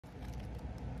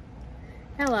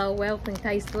Hello, welcome to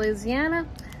Taste Louisiana.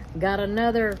 Got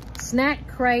another snack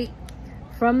crate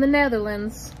from the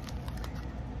Netherlands.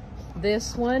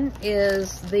 This one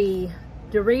is the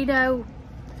Dorito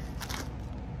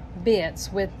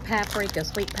bits with paprika,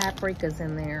 sweet paprikas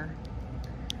in there.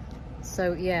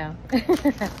 So yeah.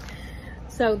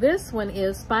 So this one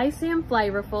is spicy and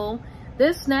flavorful.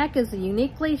 This snack is a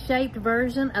uniquely shaped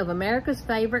version of America's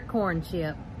favorite corn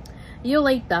chip. You'll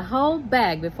eat the whole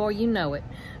bag before you know it.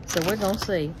 So we're gonna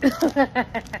see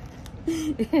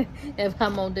if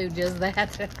I'm gonna do just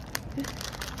that.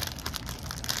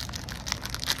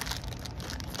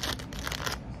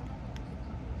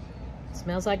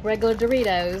 Smells like regular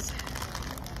Doritos.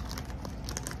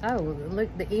 Oh,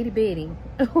 look, the itty bitty.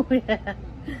 Oh yeah.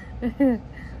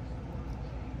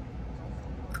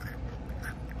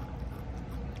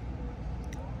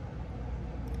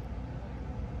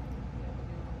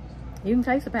 You can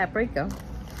taste the paprika.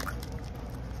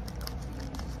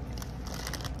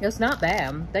 It's not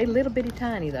bad. They little bitty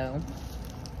tiny though.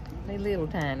 They little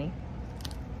tiny.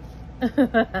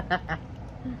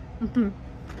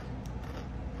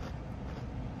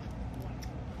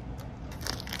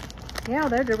 Yeah,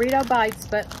 they're Dorito bites,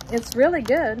 but it's really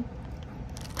good.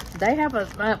 They have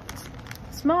a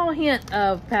small hint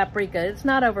of paprika. It's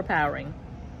not overpowering.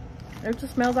 It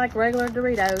just smells like regular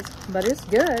Doritos, but it's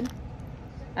good.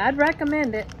 I'd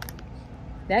recommend it.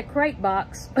 That crate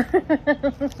box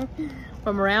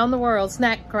from around the world,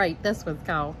 snack crate, that's what it's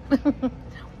called.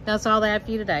 That's all they have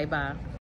for you today. Bye.